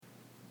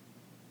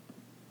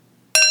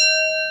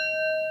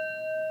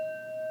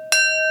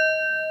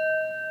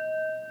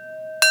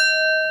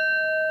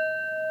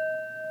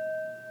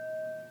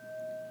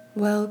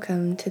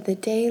Welcome to the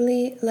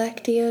daily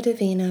Lectio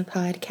Divina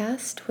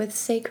podcast with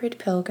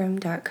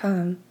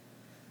sacredpilgrim.com.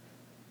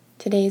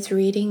 Today's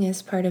reading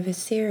is part of a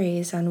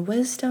series on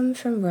wisdom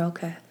from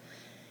Rilke,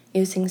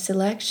 using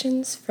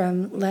selections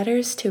from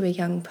Letters to a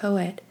Young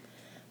Poet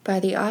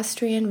by the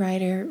Austrian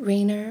writer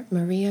Rainer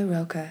Maria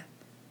Rilke.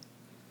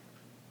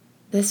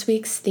 This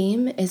week's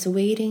theme is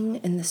waiting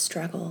in the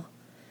struggle,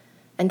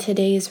 and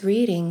today's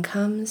reading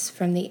comes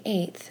from the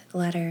 8th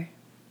letter.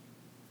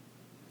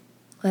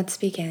 Let's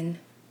begin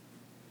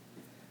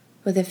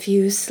with a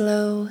few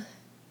slow,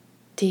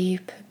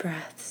 deep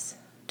breaths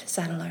to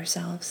settle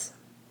ourselves.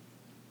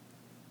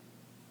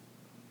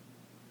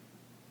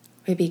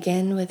 We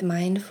begin with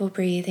mindful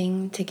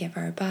breathing to give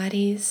our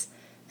bodies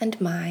and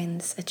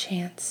minds a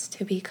chance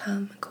to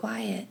become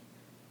quiet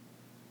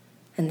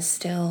and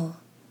still.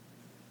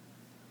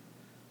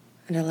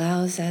 It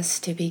allows us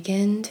to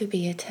begin to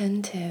be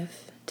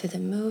attentive to the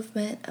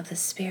movement of the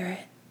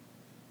Spirit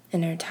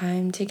in our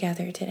time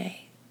together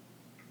today.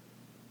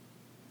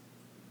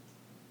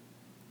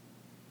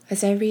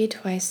 As I read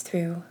twice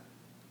through,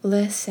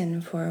 listen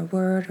for a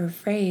word or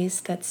phrase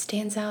that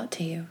stands out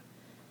to you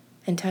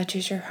and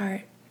touches your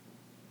heart.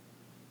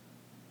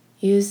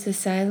 Use the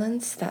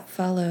silence that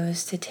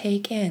follows to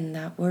take in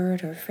that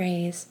word or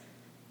phrase.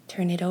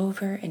 Turn it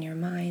over in your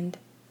mind.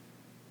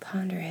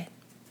 Ponder it.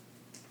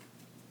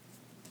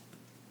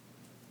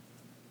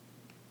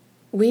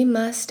 We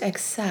must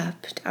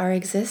accept our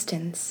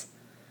existence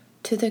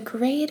to the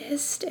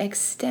greatest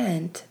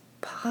extent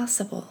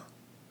possible.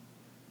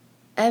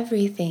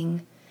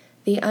 Everything,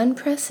 the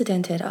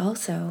unprecedented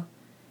also,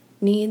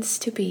 needs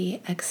to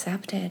be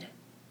accepted.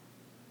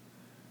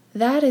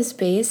 That is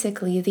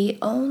basically the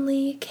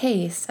only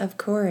case of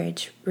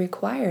courage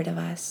required of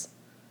us.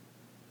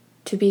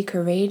 To be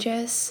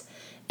courageous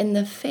in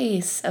the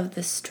face of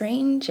the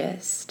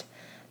strangest,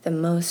 the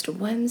most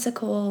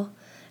whimsical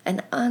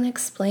and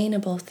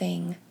unexplainable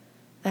thing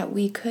that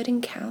we could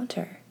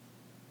encounter.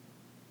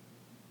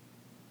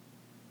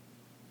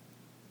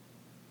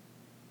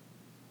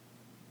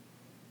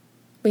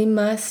 We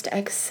must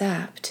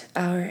accept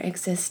our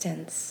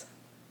existence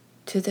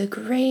to the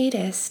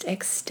greatest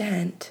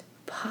extent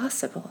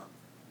possible.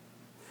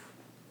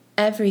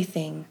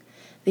 Everything,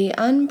 the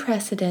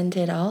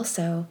unprecedented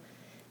also,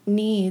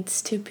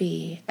 needs to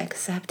be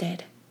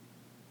accepted.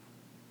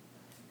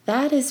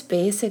 That is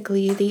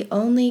basically the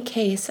only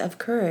case of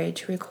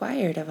courage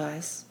required of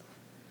us.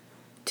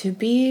 To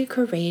be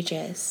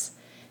courageous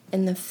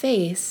in the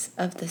face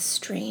of the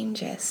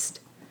strangest,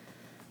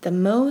 the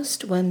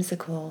most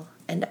whimsical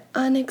and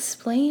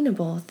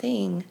unexplainable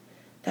thing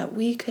that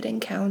we could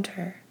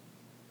encounter.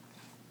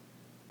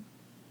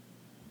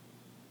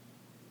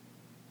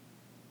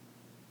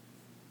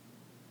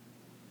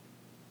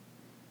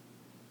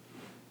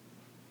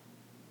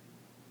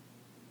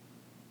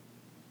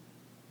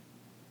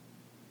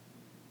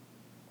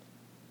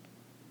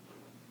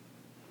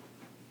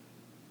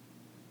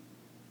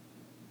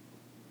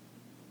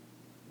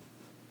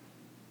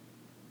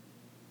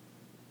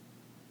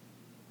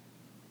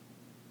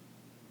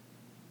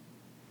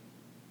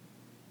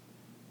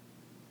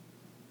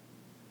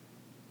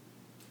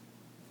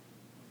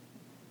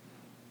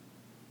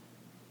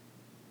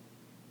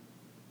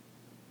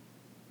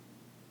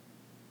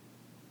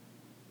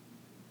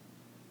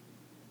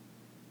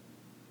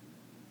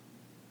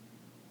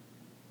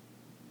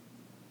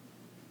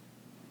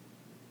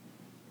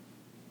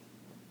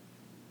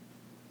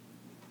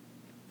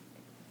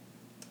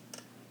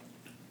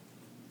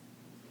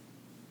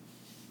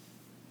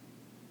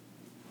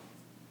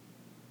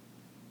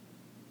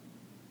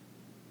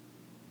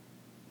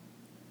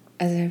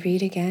 As I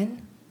read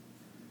again,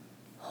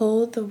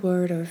 hold the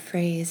word or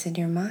phrase in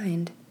your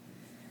mind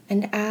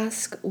and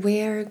ask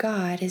where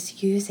God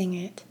is using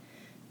it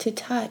to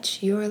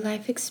touch your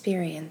life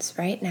experience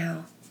right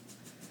now.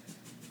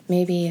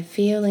 Maybe a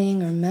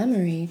feeling or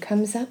memory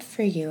comes up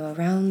for you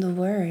around the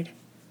word.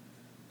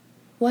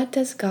 What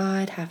does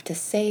God have to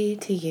say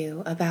to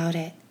you about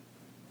it?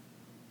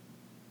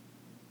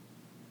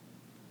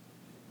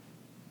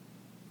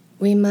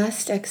 We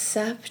must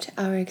accept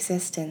our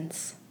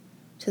existence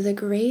to the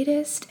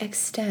greatest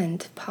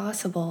extent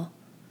possible.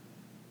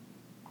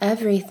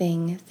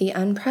 Everything, the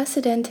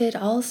unprecedented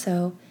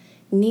also,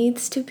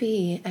 needs to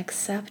be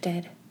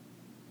accepted.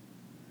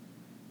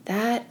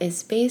 That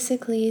is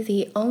basically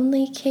the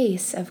only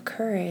case of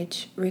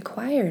courage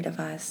required of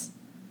us.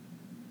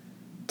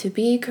 To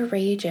be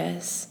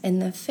courageous in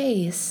the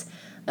face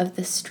of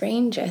the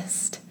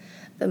strangest,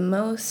 the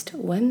most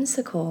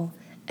whimsical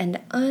and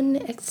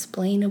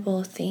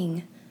unexplainable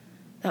thing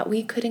that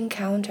we could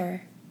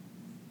encounter.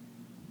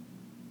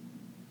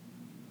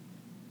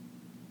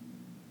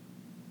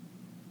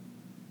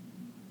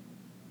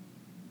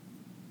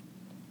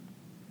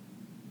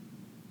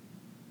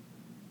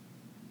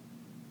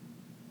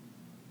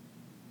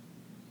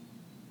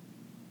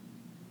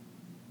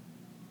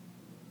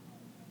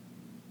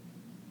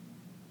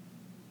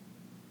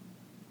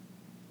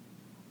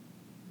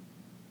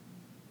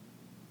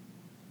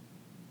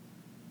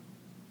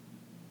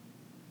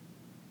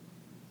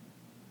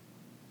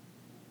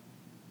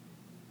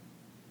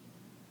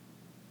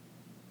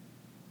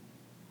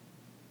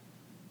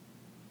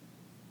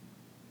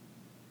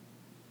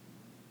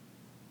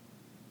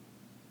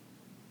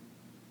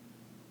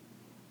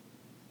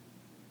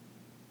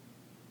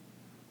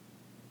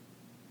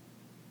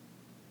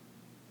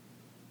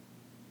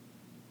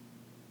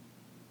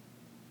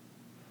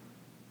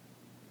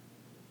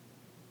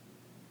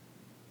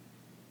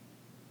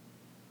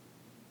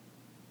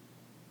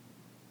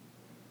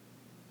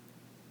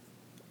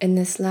 In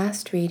this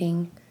last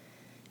reading,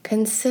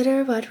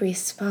 consider what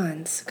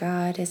response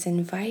God is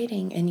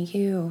inviting in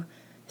you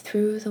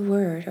through the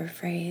word or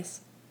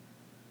phrase.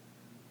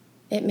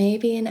 It may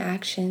be an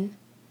action,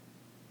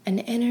 an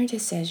inner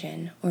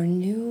decision, or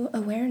new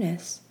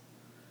awareness,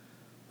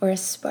 or a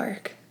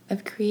spark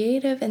of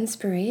creative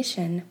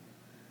inspiration.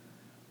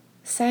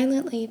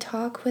 Silently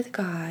talk with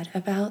God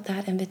about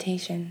that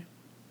invitation.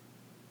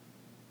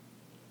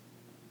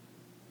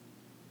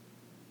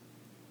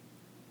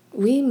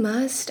 We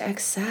must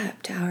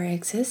accept our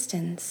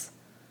existence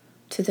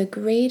to the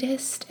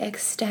greatest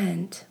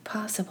extent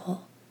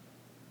possible.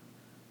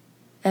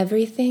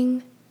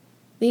 Everything,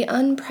 the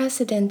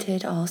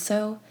unprecedented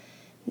also,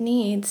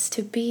 needs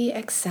to be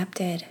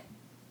accepted.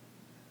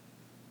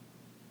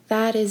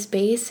 That is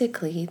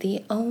basically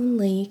the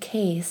only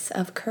case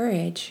of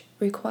courage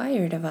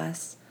required of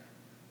us.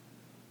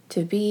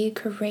 To be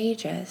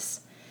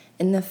courageous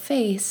in the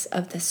face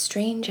of the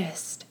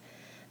strangest,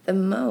 the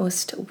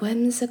most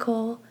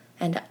whimsical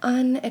and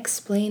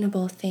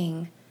unexplainable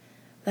thing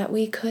that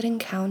we could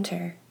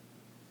encounter.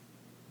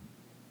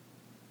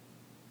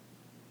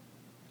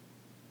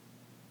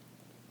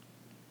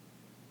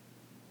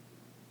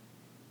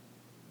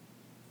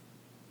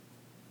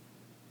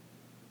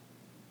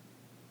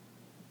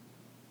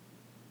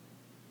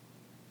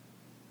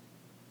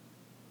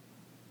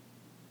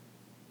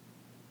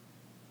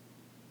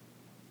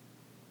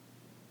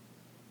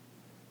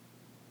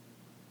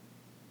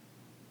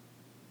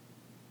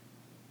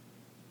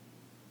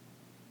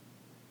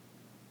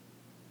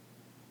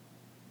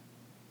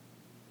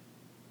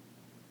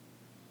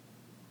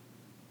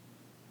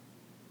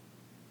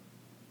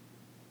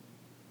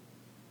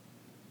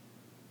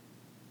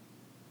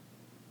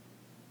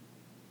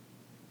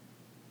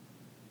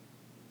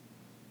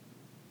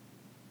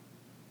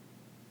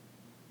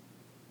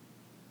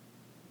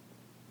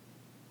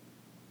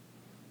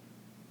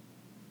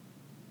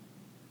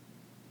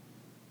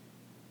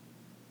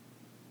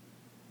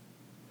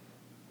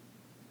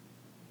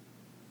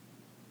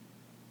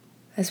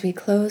 As we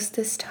close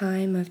this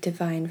time of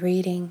divine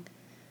reading,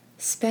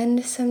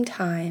 spend some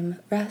time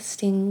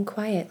resting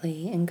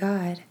quietly in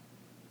God.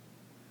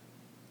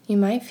 You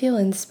might feel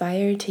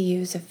inspired to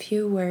use a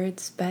few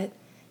words, but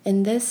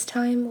in this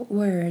time,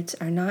 words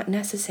are not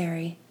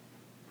necessary.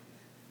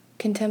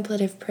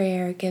 Contemplative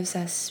prayer gives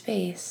us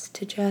space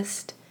to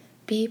just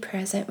be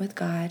present with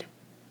God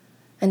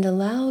and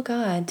allow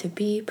God to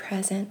be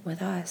present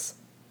with us.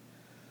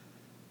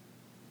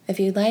 If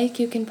you'd like,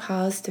 you can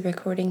pause the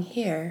recording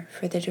here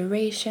for the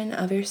duration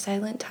of your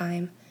silent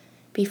time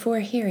before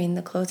hearing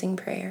the closing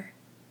prayer.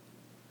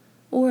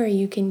 Or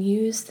you can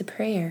use the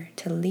prayer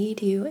to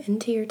lead you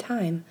into your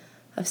time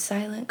of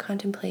silent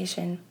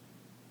contemplation.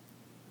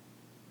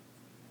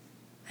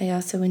 I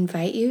also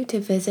invite you to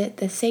visit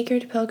the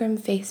Sacred Pilgrim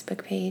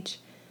Facebook page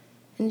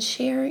and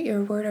share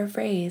your word or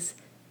phrase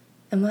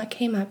and what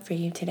came up for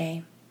you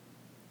today.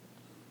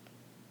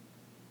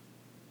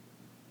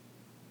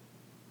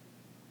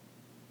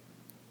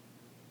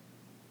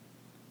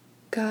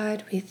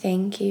 God, we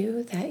thank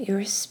you that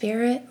your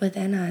spirit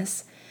within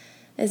us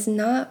is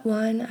not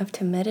one of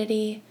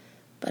timidity,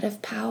 but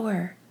of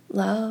power,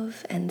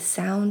 love, and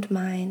sound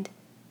mind.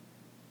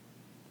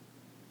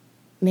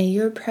 May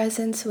your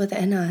presence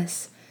within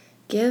us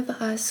give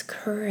us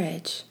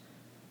courage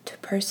to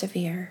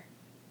persevere.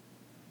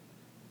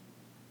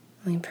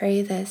 We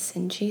pray this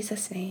in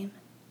Jesus' name.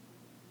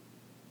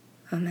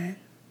 Amen.